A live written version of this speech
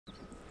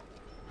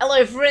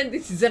Hello friend,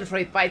 this is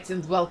Unafraid Bites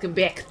and welcome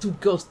back to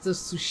Ghost of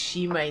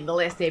Tsushima. In the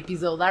last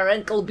episode our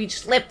uncle bitch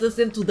slapped us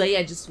and today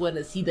I just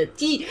wanna see the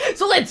tea,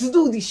 so let's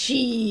do this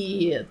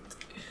shit!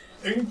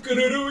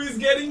 Uncle is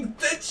getting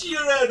touchy,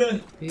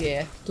 Anna.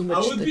 Yeah, too much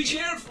I would touch. be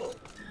careful.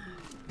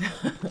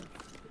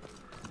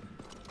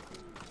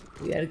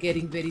 We are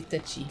getting very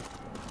touchy.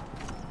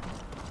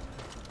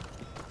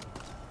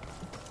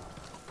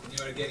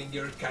 You are getting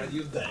your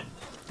cardio done.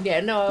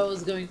 Yeah, no, I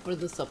was going for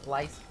the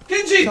supplies.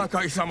 Kenji!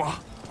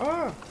 Sakai-sama.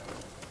 Oh.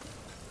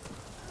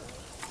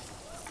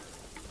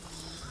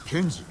 ケ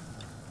ンジ、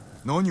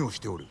何をし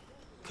ておる？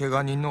怪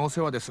我人のお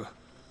世話です。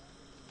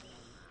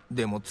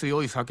でも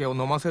強い酒を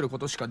飲ませるこ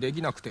としかで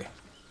きなくて、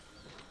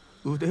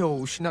腕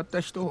を失った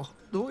人を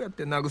どうやっ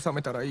て慰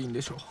めたらいいん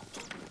でしょう。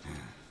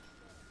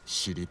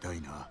知りたい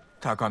な。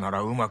たかな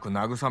らうまく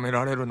慰め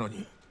られるの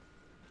に。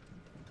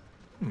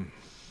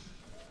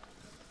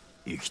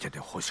生きてて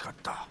欲しかっ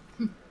た。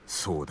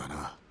そうだ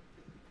な。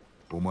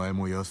お前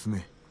も休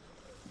め。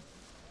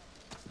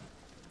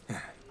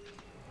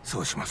そ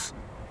うします。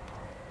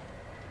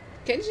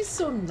 Kenji's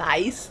so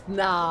nice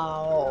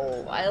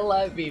now. I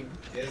love him.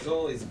 He has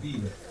always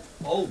been.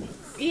 Always.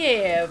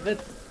 Yeah, but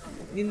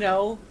you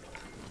know,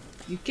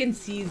 you can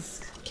see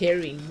he's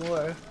caring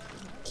more.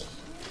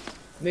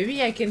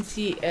 Maybe I can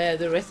see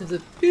the rest of the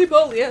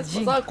people. Yes,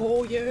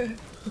 Masako, yeah.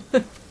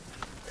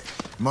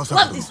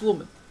 Love this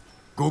woman.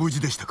 ご無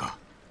事でしたか。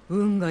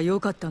運が良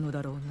かったの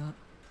だろ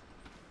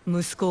うな。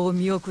息子を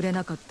見送れ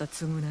なかった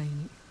償い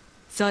に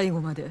最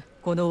後まで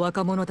この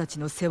若者たち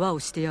の世話を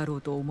してやろ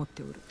うと思っ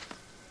ておる。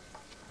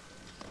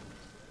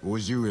 お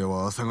じ上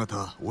は朝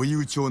方追い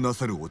打ちをな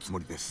さるおつも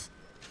りです。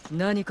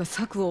何か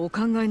策をお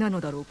考えな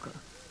のだろうか。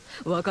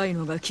若い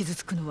のが傷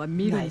つくのは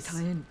見るに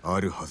耐えぬ。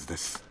あるはずで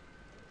す。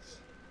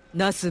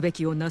なすべ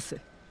きをなせ。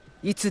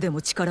いつで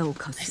も力を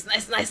貸す。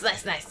Nice, nice,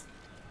 nice, nice, nice.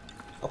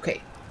 Okay,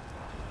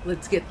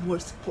 let's get more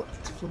support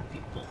from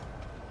people.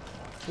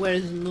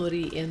 Where's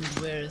Nori and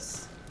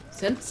where's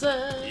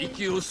Sensei?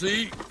 息を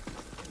吸い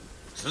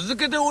続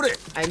けておれ。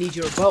 I need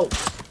your bow.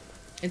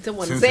 And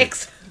someone's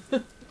sex.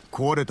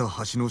 壊れた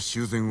橋の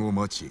修繕を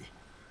待ち、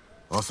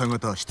朝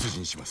方出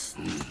陣します。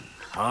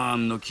ハー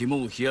ンの肝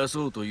を冷や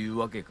そうという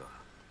わけか。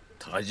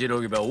たじろ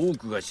げば多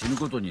くが死ぬ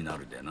ことにな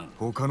るでな。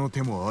他の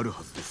手もある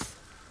はずです。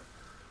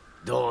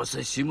どう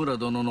せ志村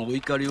殿のお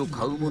怒りを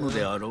買うもの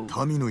であろ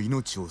う。民の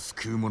命を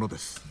救うもので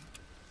す。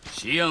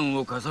思案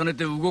を重ね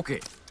て動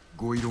け。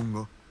ご異論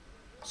が？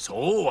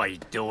そうは言っ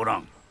ておら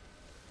ん。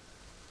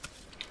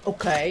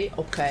Okay,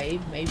 okay,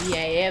 maybe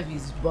I have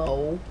his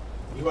bow.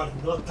 You are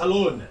not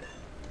alone.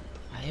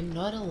 I am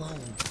not alone.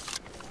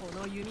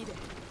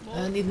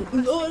 I need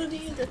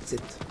Nori, that's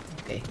it.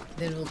 Okay,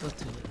 then we'll go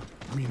to you.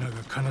 皆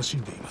が悲し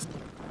んでいます。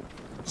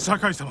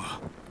酒井様。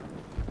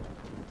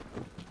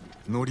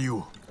ノリ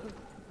オ、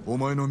お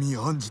前の身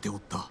案じてお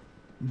った。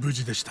無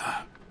事でし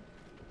た。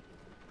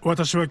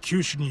私は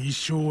九死に一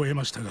生を得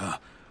ましたが、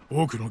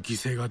多くの犠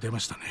牲が出ま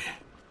したね。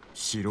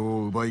城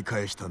を奪い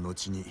返した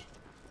後に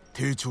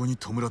丁重に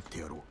弔って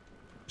やろう。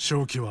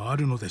勝機はあ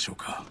るのでしょう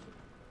か。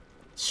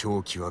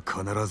勝機は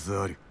必ず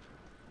ある。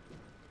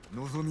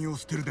望みを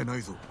捨てるでな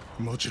いぞ。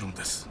もちろん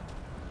です。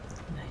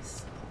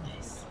Nice,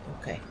 nice.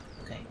 Okay,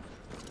 okay.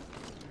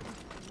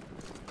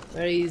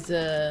 Where is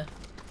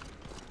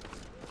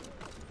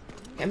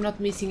I'm not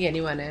missing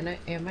anyone, am I?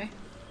 I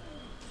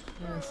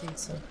don't think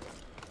so.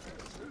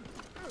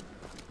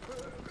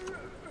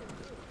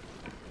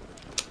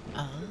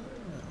 Ah,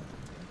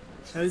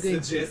 are we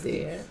going through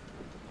there?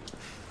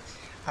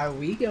 Are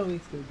we going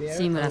through there?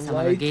 志村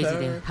様のゲージ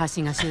で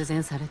橋が修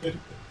繕されてる。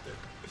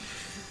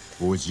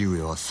 おじ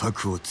上は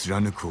策を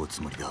貫くお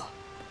つもりだ。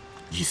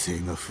犠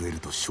牲が増える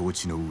と承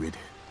知の上で。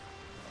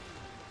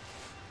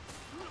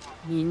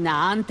みん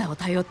なあんたを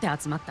頼って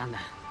集まったんだ。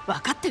分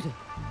かってる。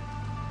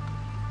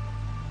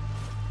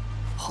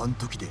半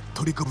時で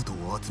トリカブト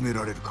を集め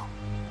られるか。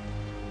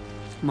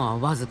まあ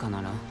わずか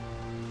なら。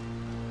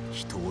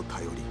人を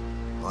頼り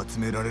集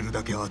められる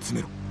だけ集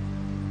めろ。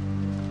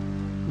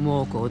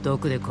猛虎を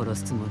毒で殺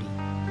すつもり。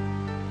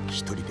一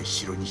人で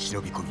城に忍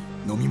び込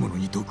み飲み物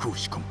に毒を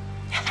仕込む。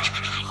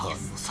ハー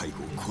ンの最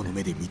後をこの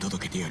目で見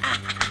届けてやる。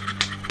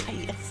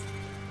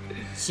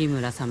志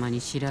村様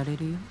に知られ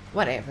るよ。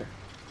Whatever.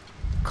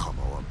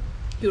 構わん。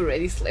 You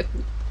already slept.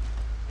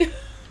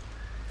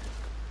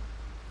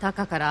 タ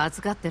カから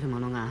預かってるも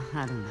のが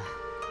あるんだ。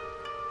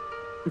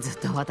ず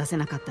っと渡せ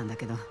なかったんだ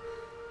けど、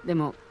で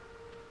も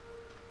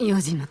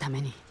用心のため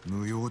に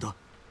無用だ。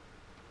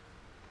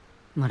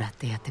もらっ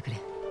てやってく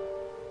れ。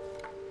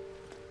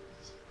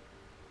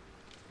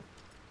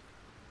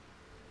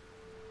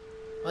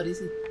What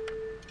is it?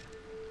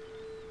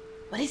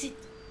 What is it?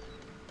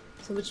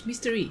 So much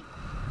mystery.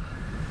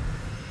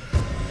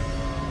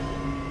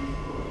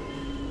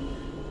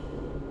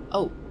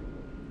 Oh,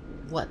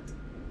 what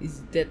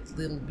is that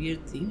little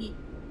beard thingy?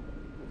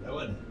 That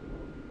one.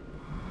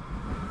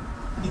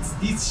 It's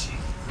this shit.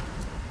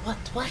 What?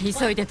 What?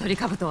 急いでトリ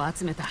カブトを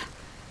集めた。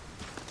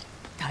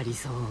足り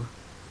そう。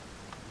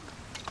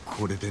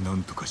これで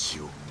何とかし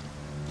よう。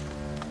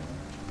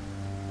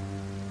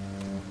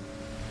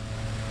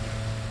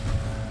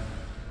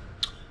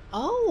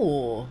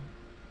Oh!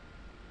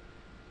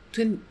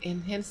 To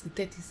enhance the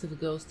tactics of a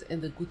ghost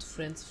and a good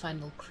friend's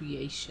final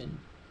creation.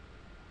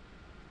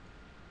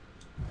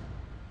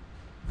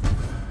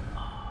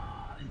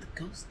 Oh, and the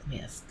ghost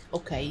mask.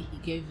 Okay, he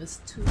gave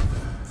us 2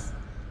 things.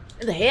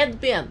 And the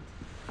headband!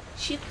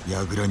 Shit!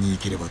 櫓に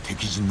行ければ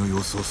敵陣の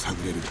様子を探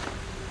れる。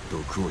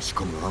毒を仕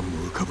込む案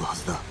も浮かぶは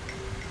ずだ。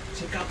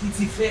Check out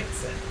its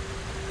effects.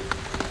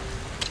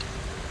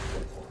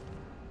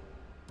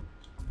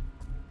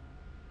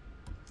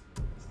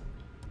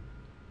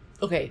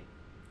 Okay.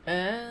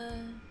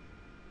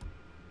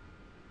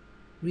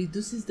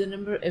 Reduces the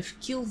number of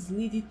kills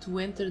needed to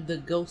enter the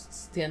ghost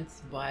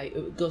stance by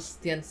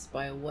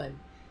 1.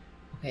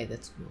 Okay,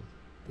 that's cool.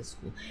 That's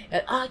cool.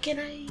 Can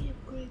I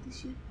upgrade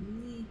this shit?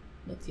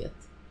 Not yet.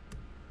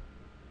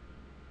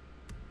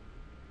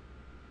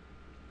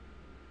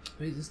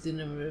 Reduce the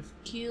number of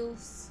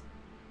kills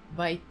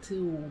by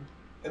 2.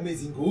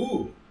 Amazing.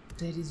 Ooh.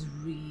 That is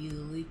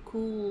really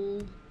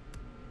cool.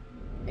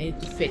 I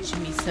need to fetch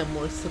me some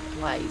more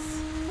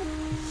supplies.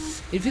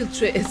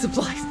 Infiltrate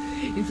supplies.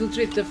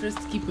 Infiltrate the first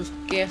keep of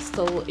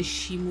Castle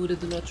Shimura.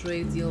 Do not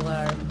raise the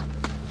alarm.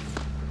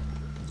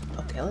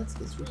 Okay, let's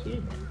go through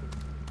here then.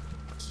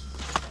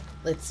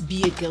 Let's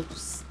be a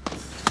ghost.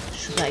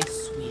 Should I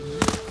swim?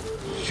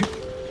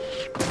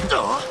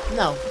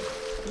 No.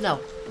 No.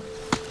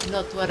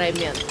 Not what I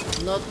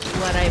meant. Not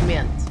what I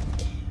meant.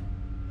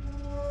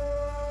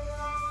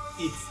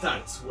 It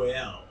starts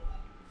well.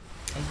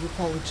 I do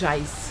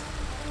apologize.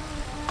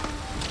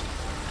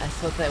 I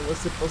thought I was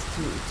supposed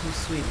to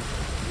swim.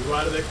 You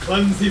are the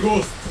clumsy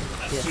ghost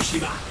of Yes.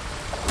 Tsushima.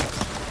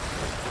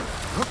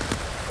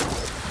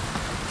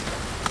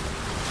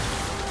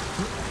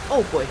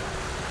 Oh boy.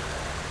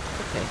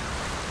 Okay.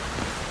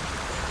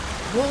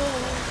 Whoa.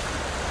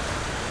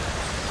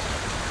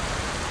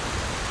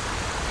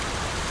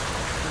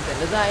 I'm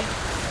gonna die.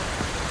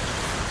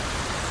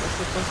 I'm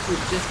supposed to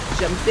just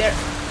jump there.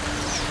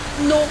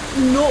 No,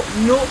 no,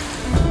 no.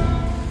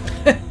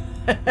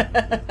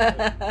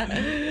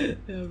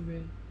 Oh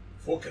man.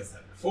 Focus,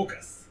 Anna,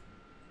 focus.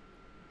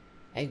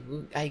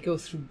 I go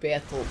through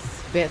battles.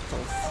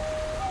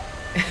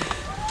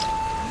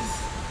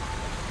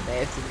 I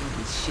have to do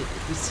this shit, the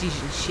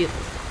precision shit.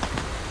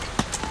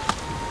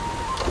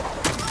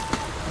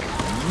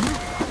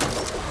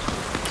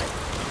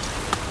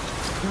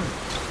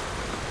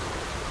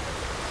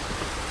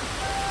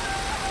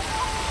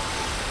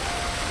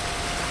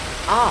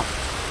 Ah!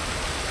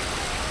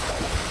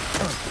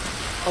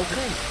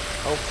 Okay,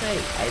 okay,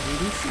 I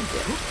didn't see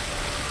that.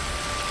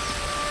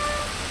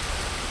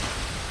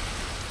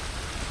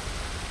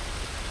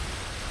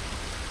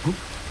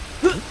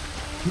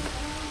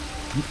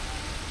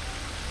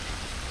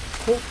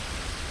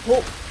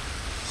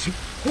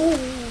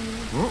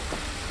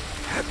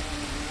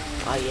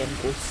 I am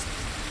ghost.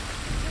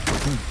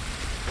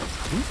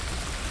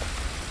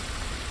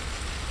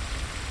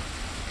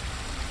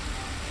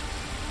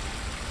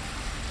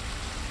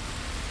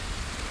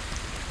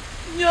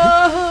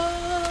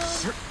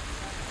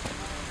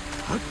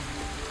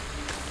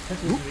 That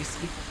was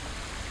risky.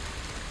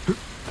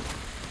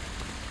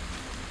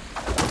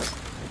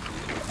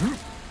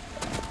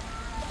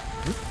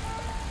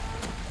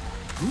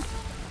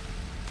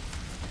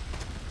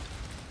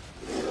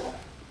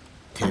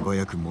手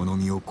早く物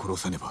見を殺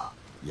さねば、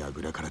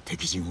櫓から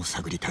敵陣を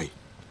探りたい。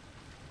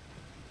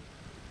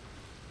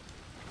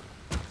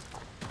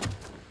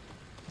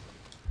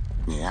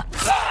いや。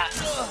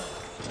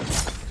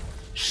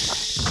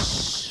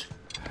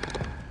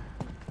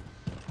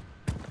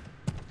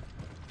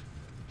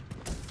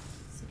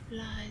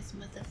Supplies,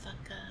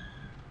 motherfucker.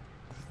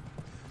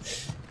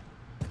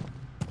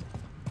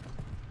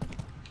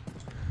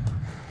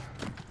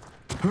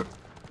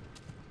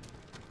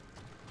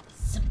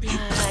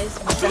 Supplies,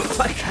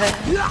 motherfucker.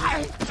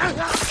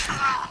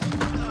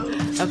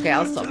 Okay,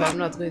 I'll stop. I'm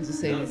not going to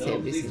say this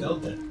every Please single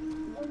don't. time.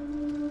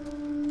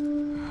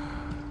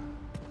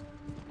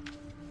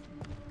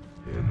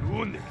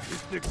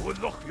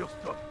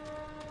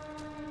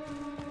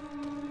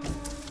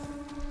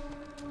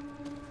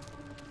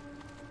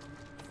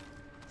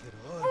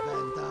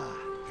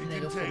 Can I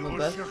go from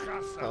above?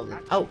 Probably.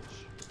 Oh!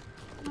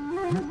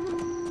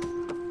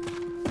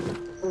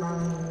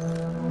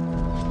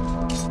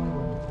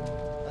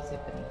 What's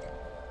happening?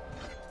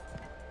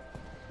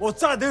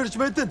 Уцаад ирж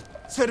мэдэн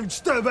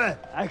сэрэмжтэй бай.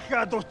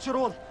 Ахаад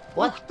учруул.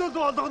 What? Огтол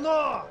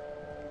болгоно.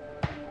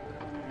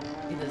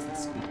 He doesn't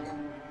speak.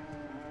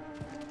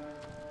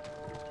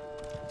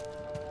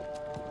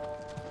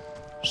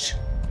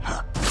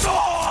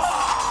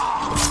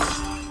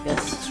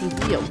 Yes, through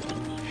the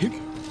opening.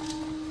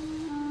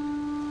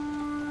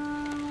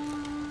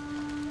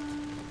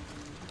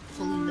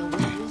 Fully no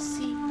one will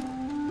see.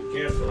 Be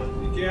careful,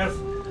 be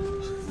careful.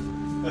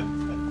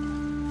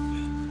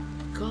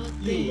 God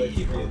You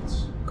lucky damn. bitch.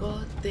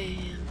 God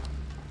damn.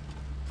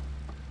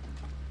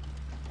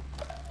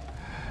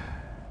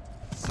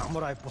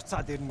 Самурай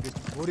буцаад ирнэ гэж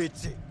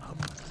өрөөцөө.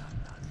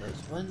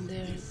 There's one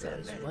there,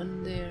 there's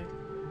one there.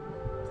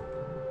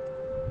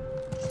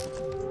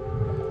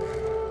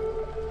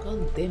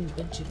 Gone Damn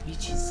bunch of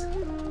bitches.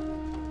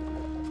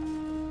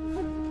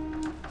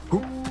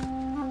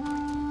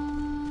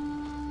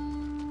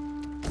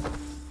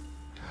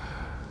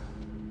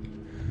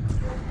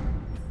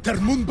 Der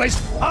Mund beißt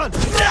an!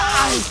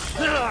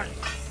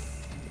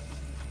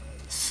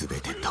 すべ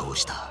て倒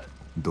した。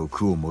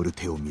毒を盛る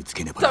手を見つ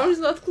けねば。 Tower's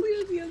not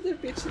clear, the other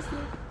bitches there.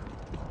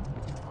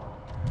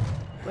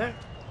 Where?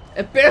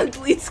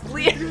 Apparently it's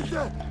clear.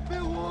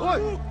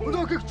 Ой,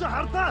 өнөөхийг чи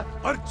хардаа!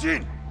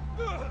 Арчин!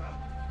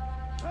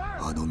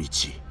 あの道、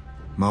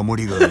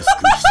守りが薄く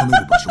潜め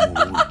る場所も多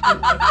い。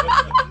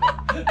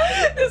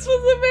This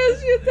was the best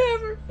shit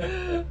ever.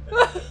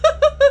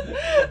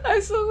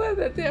 I'm so glad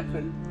that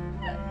happened.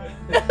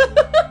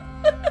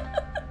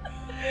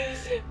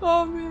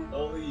 Oh man.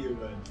 Only you,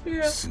 man.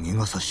 Yeah. 杉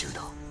笠衆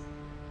だ。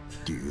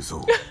竜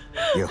蔵、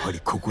やはり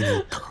ここにお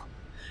ったか。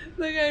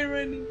 The guy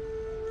running.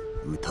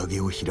 宴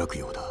を開く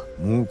ようだ。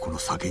もうこの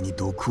酒に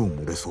毒を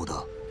漏れそう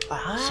だ。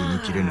死に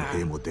きれぬ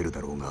兵も出る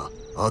だろうが、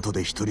後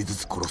で一人ず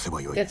つ殺せ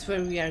ばよい。That's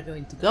where we are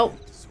going to go.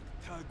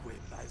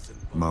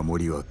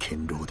 守りは堅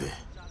牢で、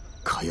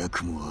火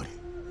薬もある。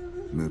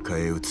迎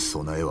え撃つ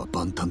備えは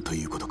万端と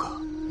いうことか。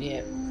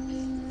Yeah.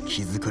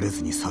 気づかれ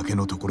ずに酒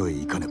のところへ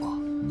行かねば、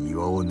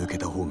庭を抜け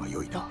た方が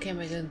良いな。 How am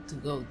I going to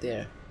go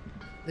there?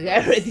 The guy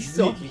already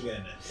saw me. Sneaking,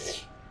 Anna.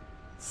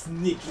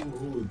 Sneaking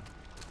rude.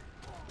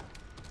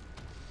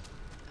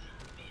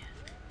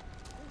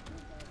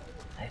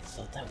 I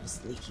thought I was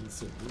sneaking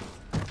so good.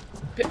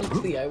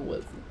 Apparently I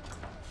wasn't.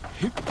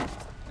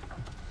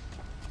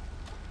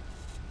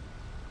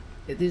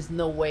 There's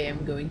no way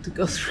I'm going to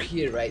go through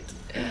here, right?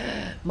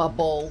 My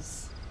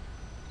balls.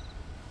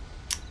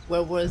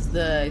 Where was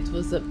the... It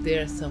was up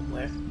there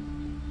somewhere.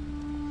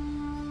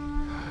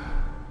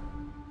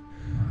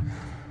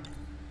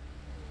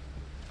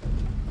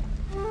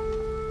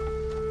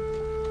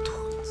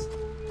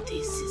 Dude,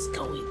 this is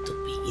going to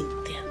be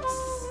intense.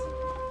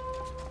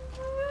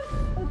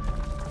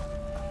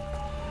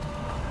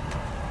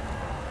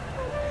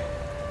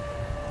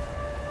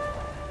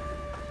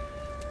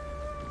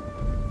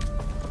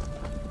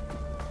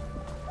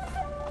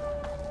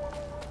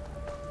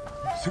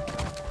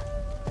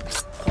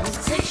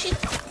 Doesn't say shit.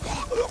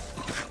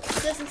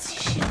 Doesn't see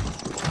shit.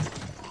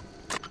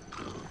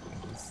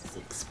 This is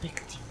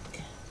expecting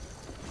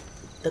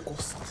the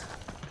ghost.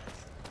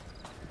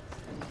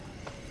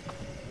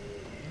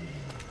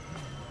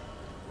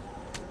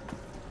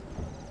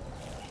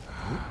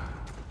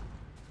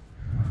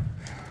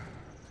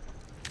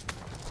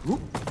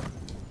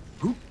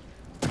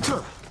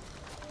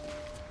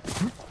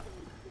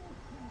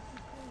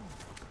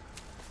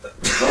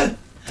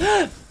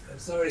 I'm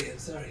sorry, I'm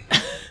sorry.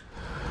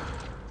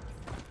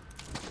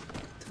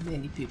 Too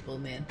many people,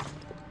 man.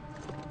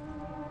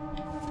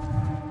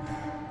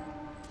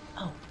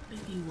 Oh,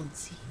 maybe you won't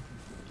see.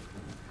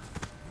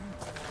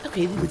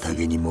 Okay, didn't see.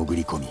 宴に潜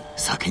り込み、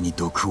酒に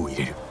毒を入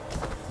れる。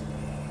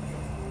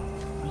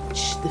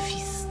Reach the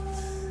feast.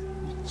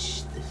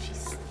 Reach the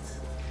feast.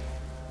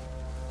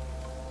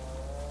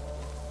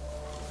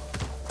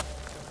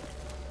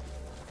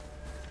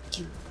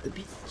 Kill the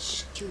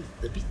bitch. Kill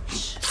the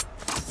bitch.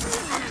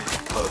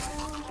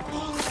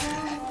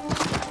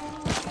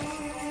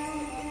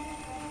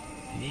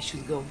 Maybe I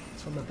should go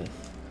from above.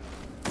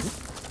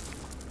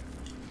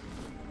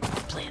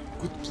 Good plan.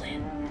 Good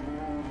plan.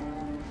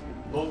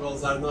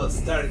 Mongols are not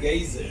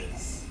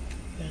stargazers.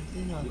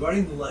 Apparently not. You are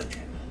in luck.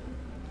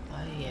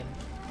 I am.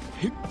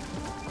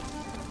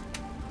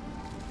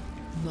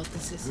 Not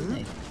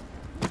assassinated.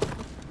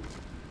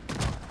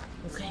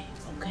 Okay,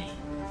 okay.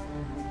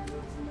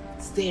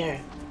 It's there.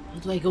 How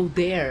do I go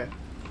there?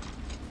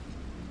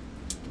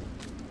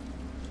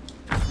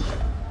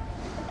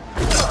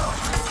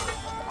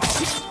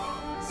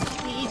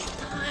 Sweet,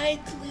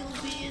 tight little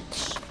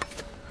bitch.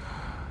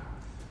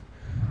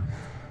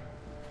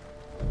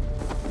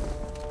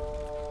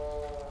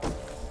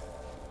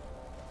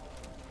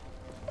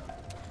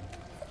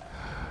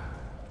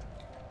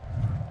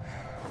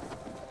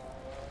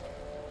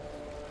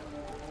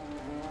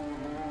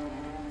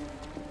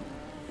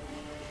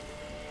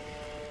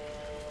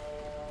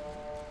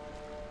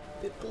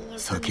 People are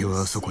酒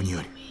はあそこに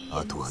ある。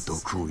あとは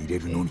毒を入れ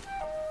るのみ。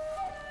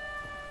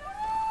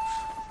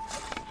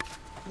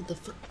 How the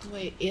fuck do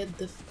I add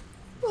the...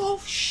 Oh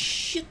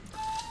shit!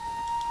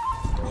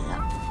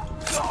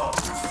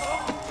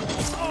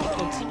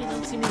 Don't see me,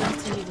 don't see me, don't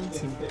see me, don't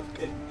see me.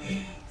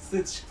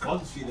 Such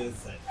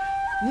confidence.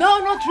 No,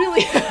 not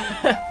really!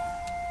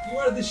 You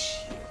are the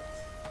shit.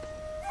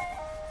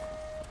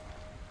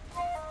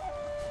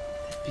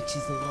 That bitch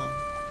is alone.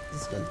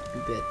 This is going to be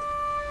bad.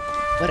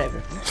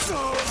 Whatever.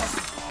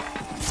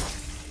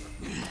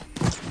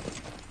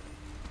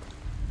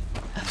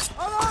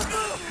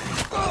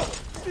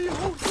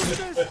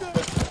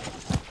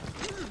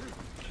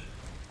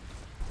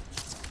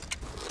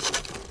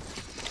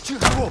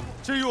 чих고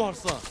제요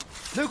할사.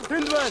 내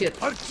팬들 Shit.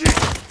 арчин!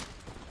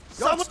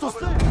 Ямар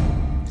тустай?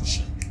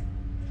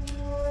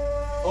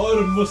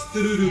 Almost.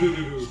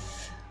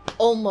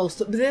 Almost.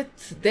 But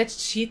that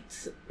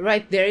shit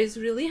right there is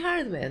really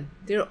hard, man.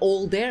 They're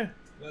all there.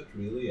 Not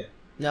really.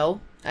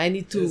 No, I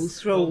need to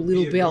Just throw don't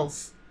little be a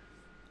bells.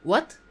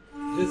 What?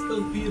 Just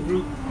don't be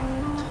rude.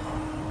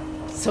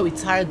 So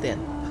it's hard then.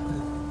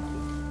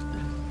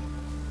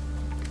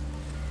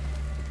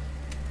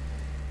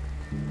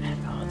 I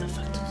don't know how the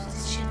fuck to do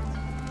this shit.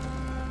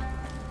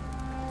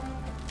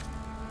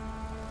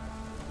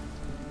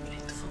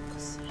 Trying to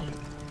focus. I don't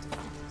know how to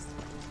focus.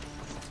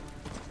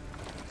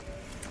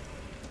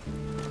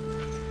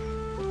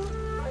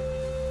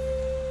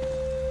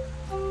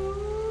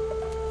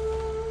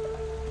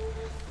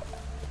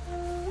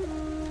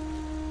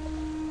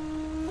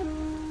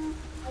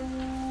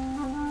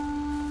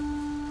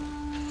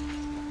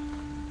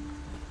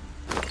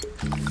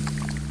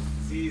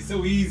 See,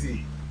 so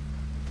easy.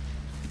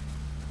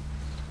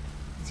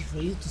 Easy for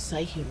you to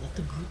sigh here, not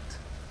a brute.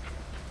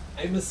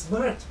 I'm a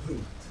smart brute.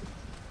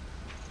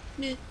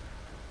 Meh.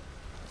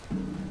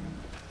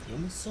 You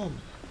almost saw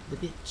me, the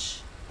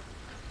bitch.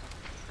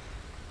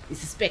 He's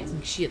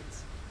suspecting shit.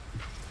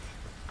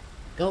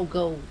 Go,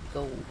 go,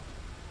 go.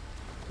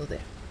 Go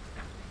there.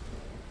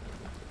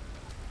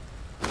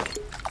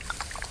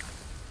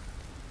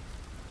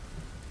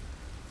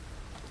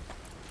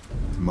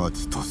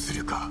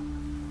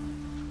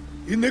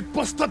 Il n'est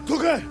pas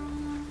statturé.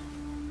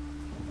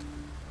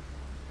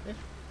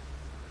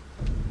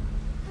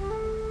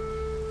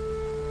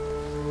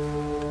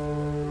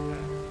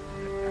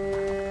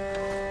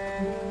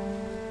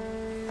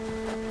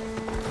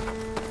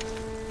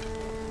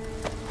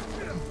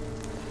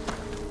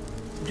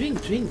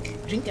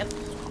 Drink up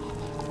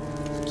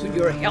to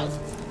your health.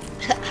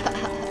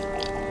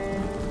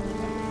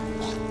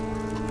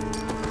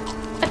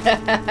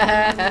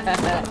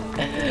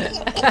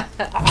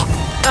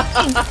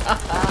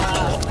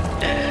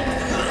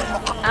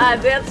 Ah,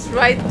 that's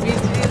right,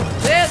 bitches.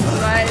 That's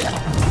right.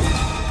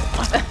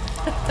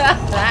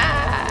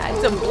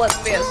 It's a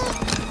bloodfest.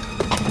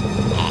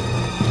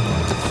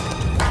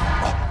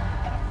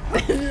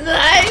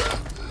 Nice.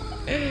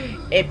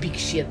 Epic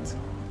shit.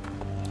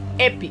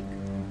 Epic.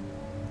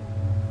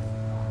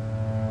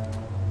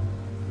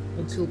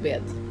 Don't feel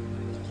bad.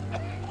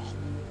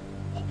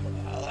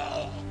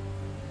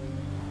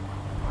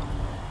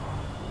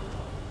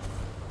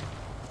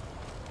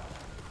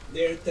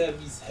 Their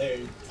tummy's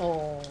hurt.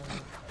 Oh.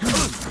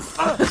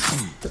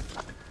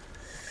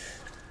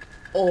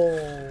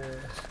 Oh.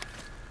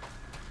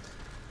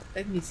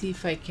 Let me see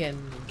if I can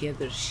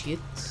gather shit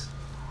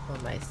for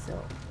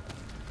myself.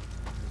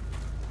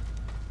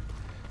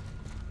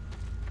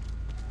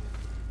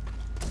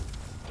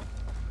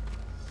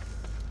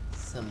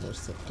 Some more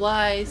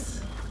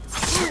supplies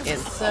and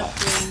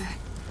suffering.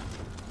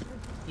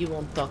 You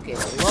won't talk any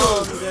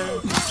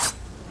longer.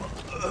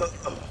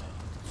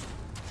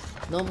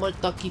 No more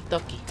talkie.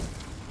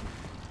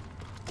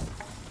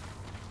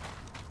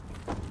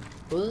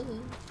 Whoa.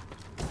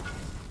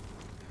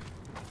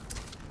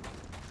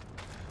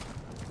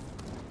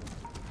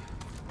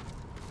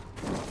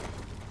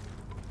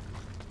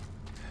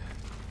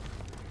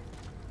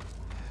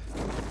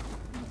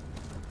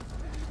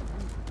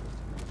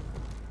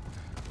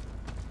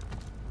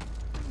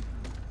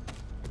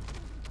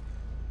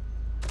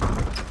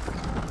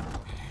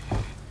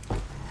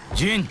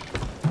 Jin!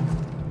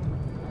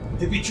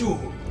 デビチュ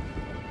ー。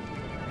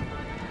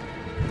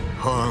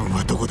ハーン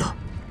はどこだ？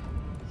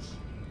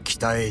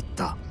北へ行っ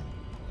た。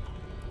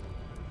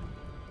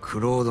ク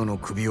ロードの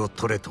首を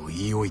取れと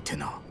言い置いて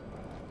な。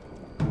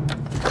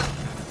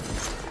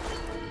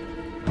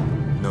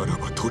なら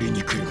ば取り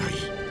に来るがいい。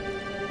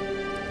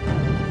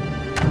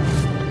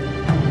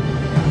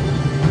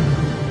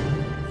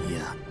い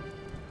や、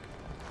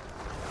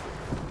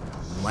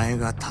お前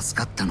が助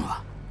かったの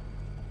は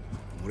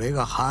俺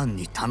がハーン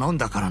に頼ん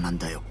だからなん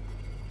だよ。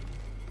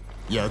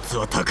奴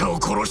はタカ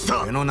を殺し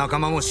た。俺の仲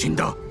間も死ん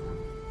だ。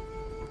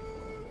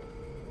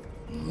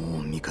も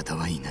う味方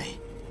はいない。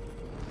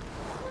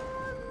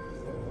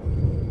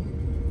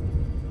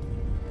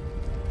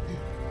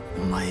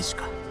お前し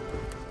か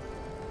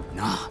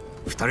なあ、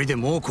二人で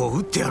猛虎を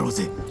撃ってやろう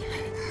ぜ。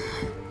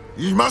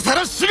今さ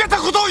ら茂った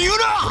ことを言う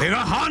な。俺が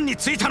ハーンに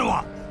ついたの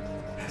は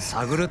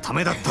探るた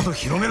めだったと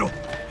広めろ。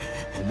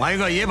お前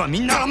が言えばみ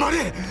んな黙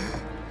れ。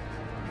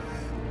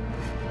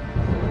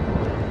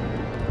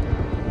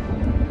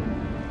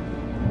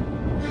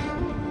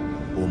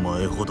お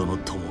前ほどの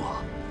友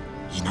は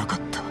いなかっ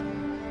た。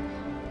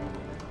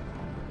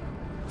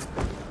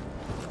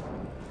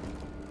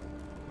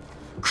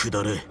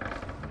下れ。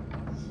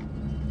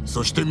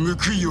そして報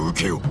いを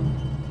受けよ。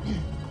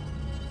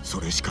そ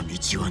れしか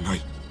道はな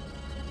い。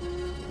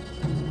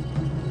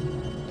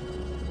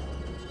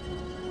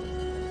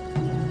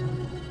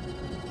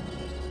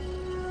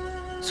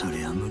そ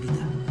りゃ無理だ。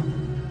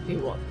He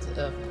won't,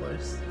 of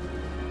course.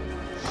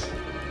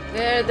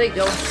 There they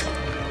go.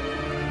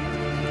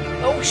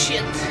 Oh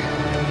shit.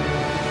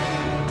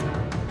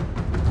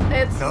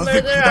 Let's なぜ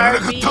murder くだら our な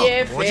かっ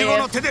た。おじご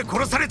の BFF. 手で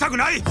殺されたく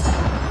ない。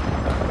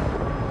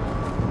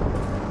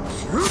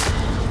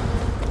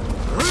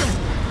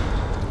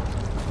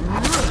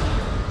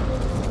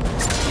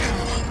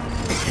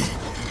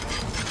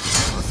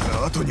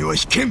後には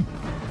引けん。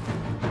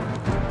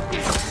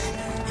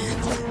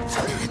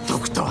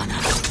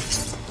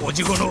お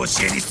じごの教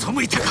えに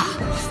背いたか。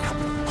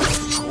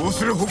そう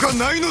するほか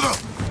ないのだ。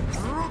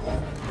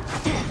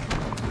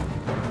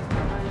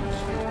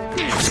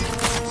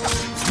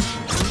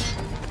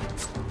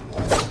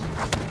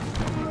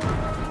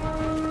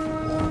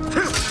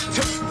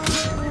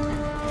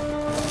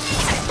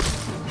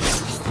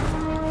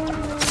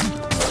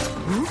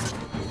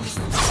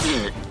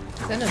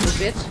Son of a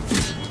bitch.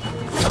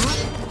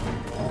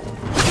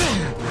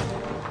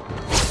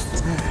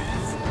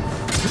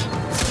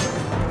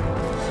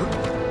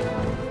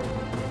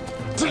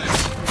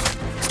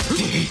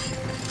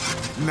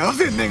な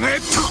ぜ寝返っ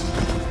た。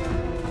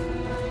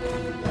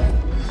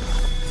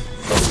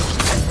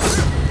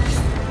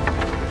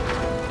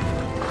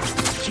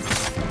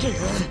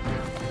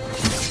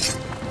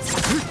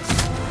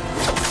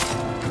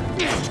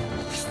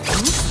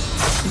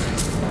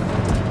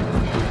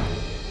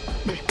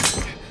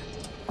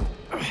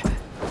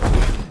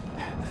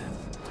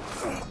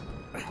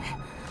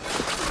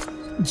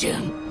ジ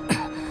ン、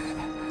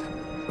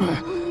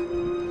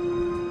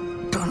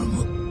頼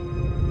む。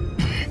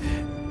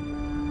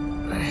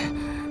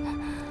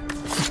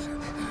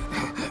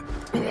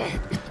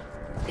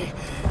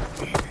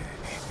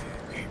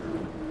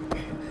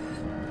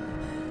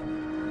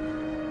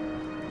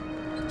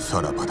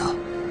さらばだ、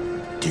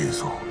竜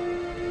蔵。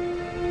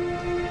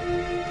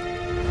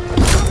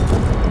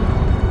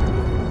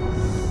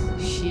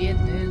Shit,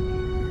 man.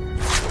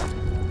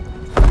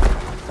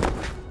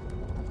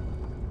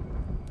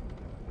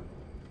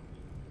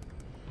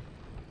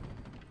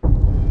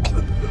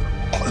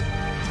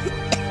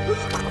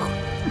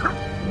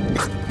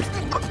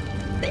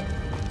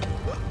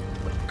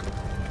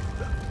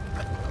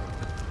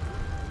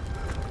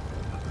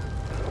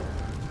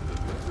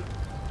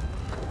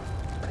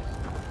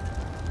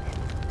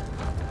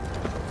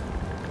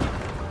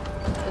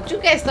 Don't you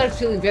guys start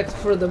feeling bad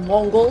for the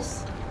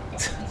Mongols?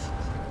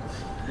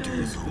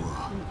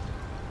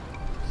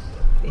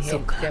 They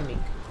had coming.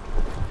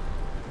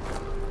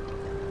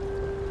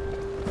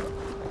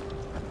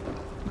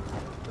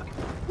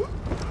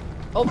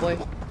 Oh boy,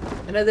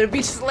 another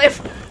beach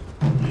slave.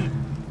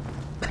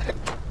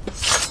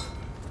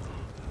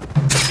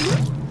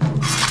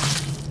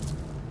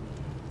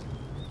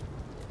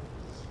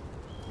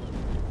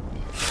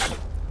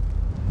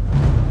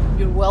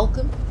 You're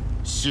welcome.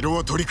 城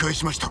は取り返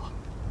しました。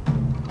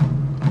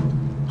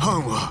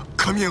藩は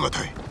神谷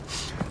方へ。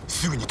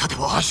すぐに立て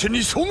ば。足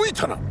に背い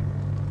たな。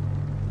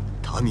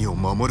民を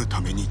守るた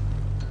めに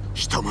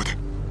下まで。こ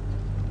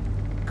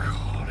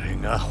れ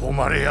が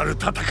誉れある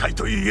戦い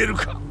と言える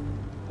か。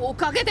お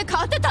かげで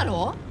勝てた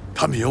ろ。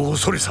民を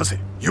恐れさせ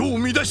世を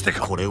乱して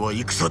か。これは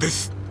戦で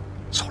す。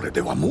それ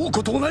では猛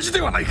虎と同じ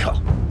ではない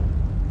か。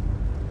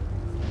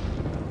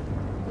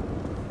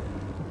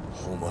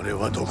誉れ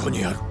はどこ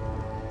にある。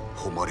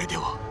誉れで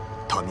は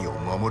民を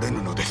守れ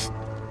ぬのです。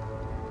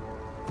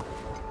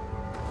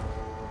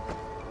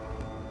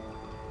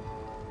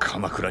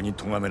鎌倉に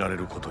咎められ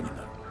ることになる。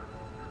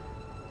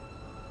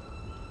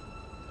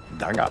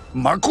だが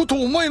まこと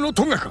お前の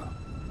咎か。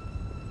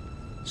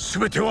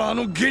全てはあ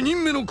の下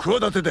人めの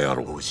企てであ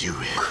ろう。叔父上、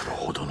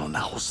九郎殿の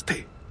名を捨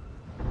て。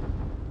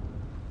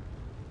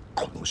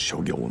この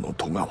諸行の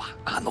咎は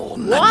あの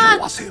女に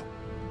負わせよ。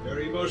Your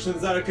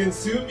emotions are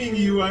consuming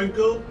you,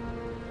 uncle.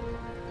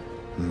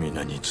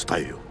 皆に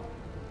伝えよ。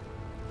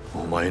お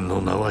前の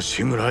名は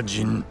志村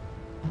仁。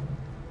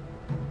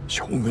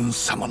将軍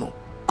様の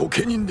御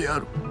家人であ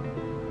る。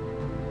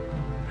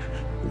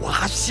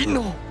わし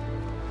の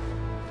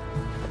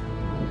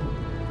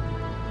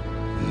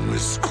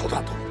息子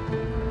だと。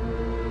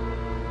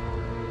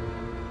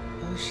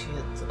Oh shit,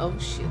 oh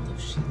shit, oh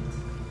shit.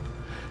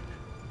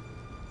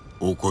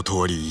 お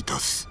断りいた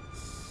す。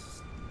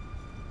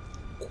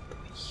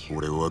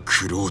俺は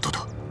クロード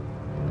だ。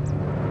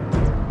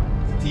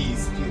These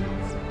skills.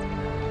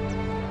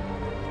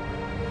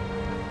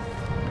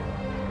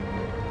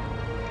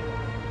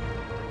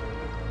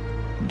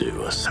 で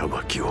は裁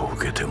きを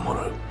受けても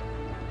らう。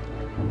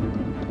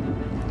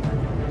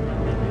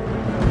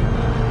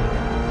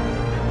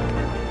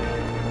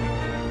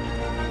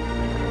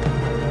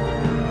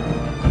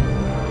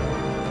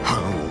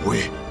藩を追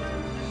え。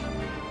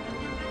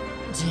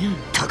ジン、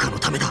タカの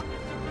ためだ。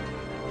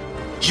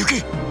行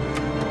け。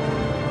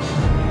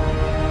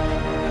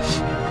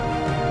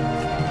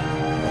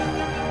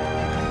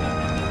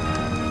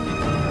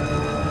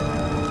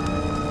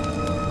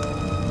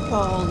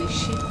Holy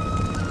shit.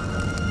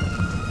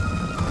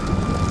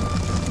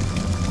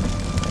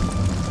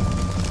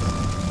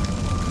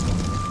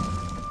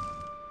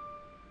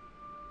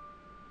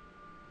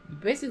 You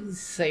basically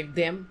saved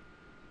them.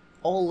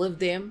 All of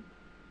them.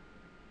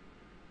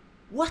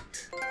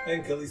 What?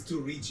 Uncle is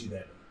too rigid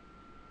then.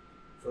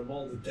 From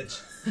all the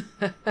touches.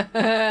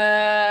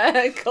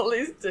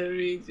 Callisto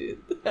rigid.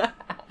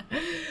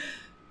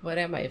 What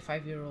am I, a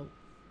 5-year-old?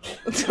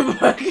 What the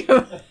fuck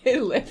am I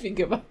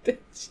laughing about that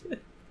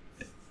shit?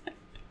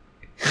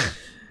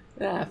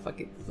 Ah, fuck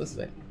it. It was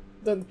funny.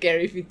 Don't care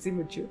if it's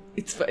immature.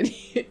 It's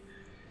funny.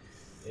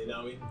 And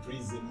now in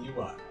prison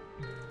you are.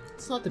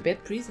 It's not a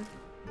bad prison.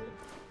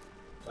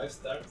 5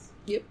 stars?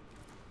 Yep.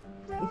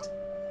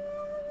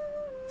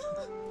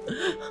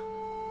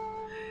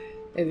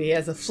 And he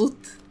has a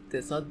flute.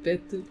 That's not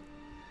bad too.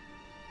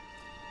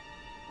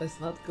 Let's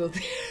not go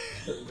there.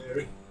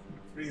 Very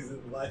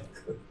prison life.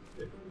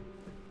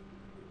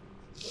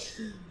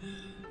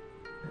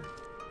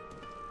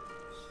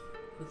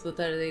 But what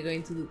are they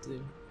going to do to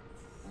him?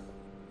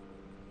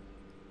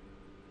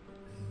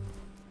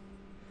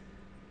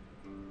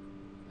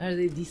 Are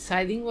they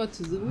deciding what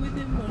to do with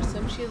him or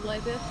some shit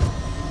like that?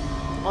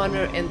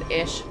 Honor and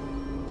Ash.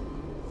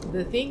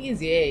 The thing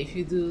is, yeah, if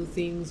you do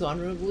things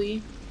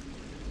honorably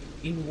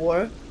in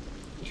war,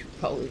 you're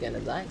probably gonna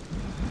die.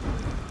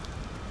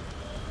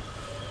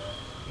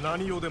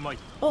 何用で参っ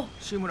た。お、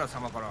志村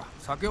様から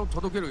酒を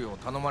届けるよう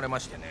頼まれま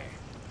してね。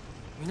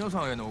皆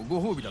さんへの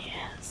ご褒美だとか。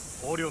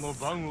捕虜の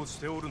番をし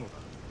ておるのだ。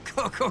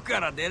ここか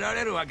ら出ら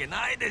れるわけ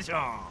ないでしょ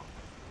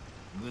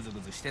う。ぐずぐ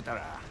ずしてた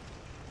ら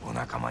お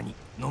仲間に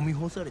飲み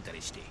干された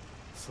りして。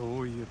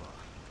そういえば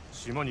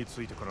島に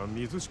着いてから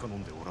水しか飲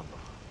んでおらん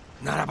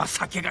な。ならば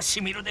酒が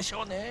しみるでし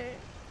ょうね。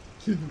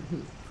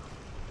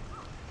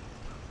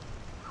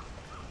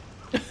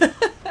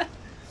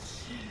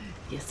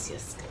Yes,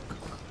 yes.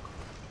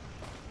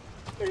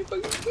 Are you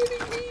fucking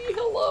kidding me?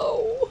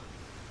 Hello.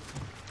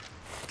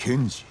 ケ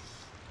ンジ、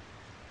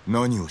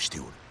何をして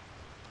おる？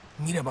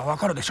見ればわ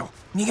かるでしょ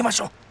う。逃げま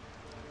しょ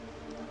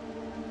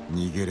う。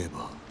逃げれ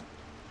ば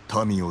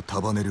民を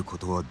束ねるこ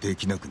とはで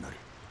きなくなる。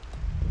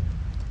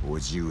叔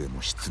父上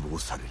も失望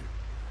される。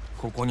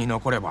ここに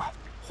残れば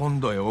本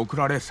土へ送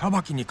られ裁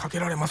きにかけ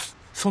られます。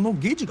その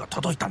下知が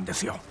届いたんで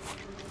すよ。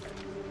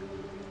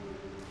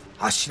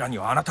柱に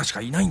はあなたし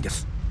かいないんで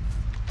す。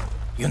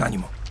ユナに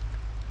も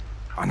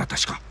あなた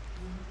しか。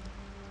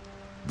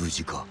無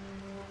事か？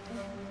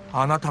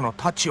あなたの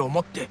太刀を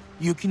持って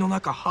雪の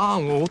中ハ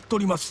ーンを追っと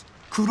ります。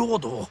クロー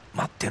ドを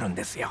待ってるん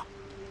ですよ。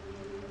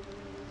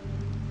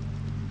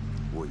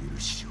お許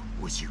しを、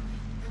叔父上。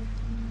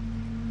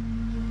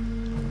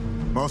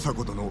政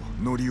子殿、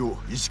則夫、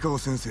石川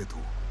先生と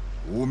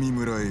近江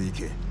村へ行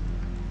け。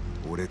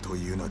俺と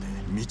ユナで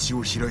道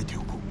を開いて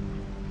おこ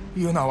う。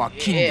ユナは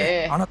金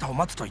であなたを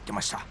待つと言って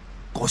ました。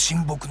ご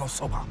神木の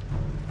そば。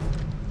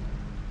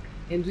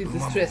馬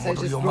も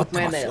戻りを待っ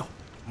てますよ。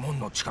門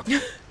の近く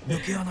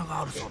抜け穴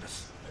があるそうで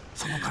す。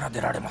そこから出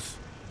られます。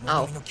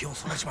物見の気を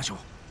そらしましょう。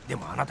で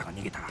もあなたが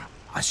逃げたら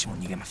足も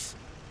逃げます。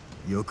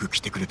よく来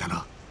てくれた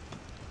な。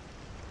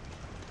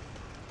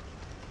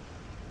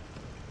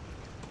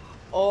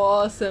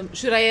Awesome.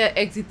 Should I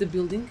exit the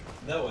building?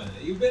 No,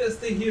 you better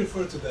stay here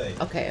for today.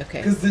 Okay,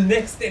 okay. Because the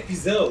next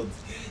episode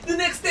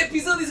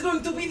is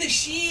going to be the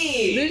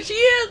shit. The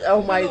shit!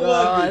 Oh my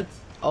god.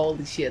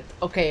 Holy shit.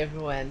 Okay,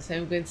 everyone. So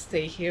I'm going to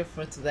stay here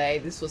for today.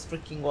 This was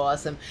freaking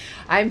awesome.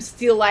 I'm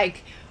still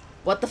like,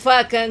 what the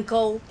fuck,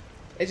 uncle?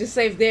 I just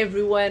saved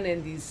everyone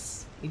and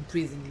he's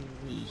imprisoning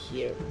me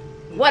here.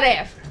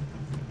 Whatever.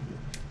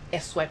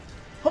 S-swipe.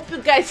 Hope you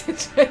guys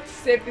enjoyed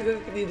this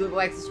episode. If you do,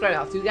 like, subscribe.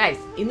 I'll see you guys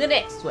in the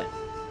next one.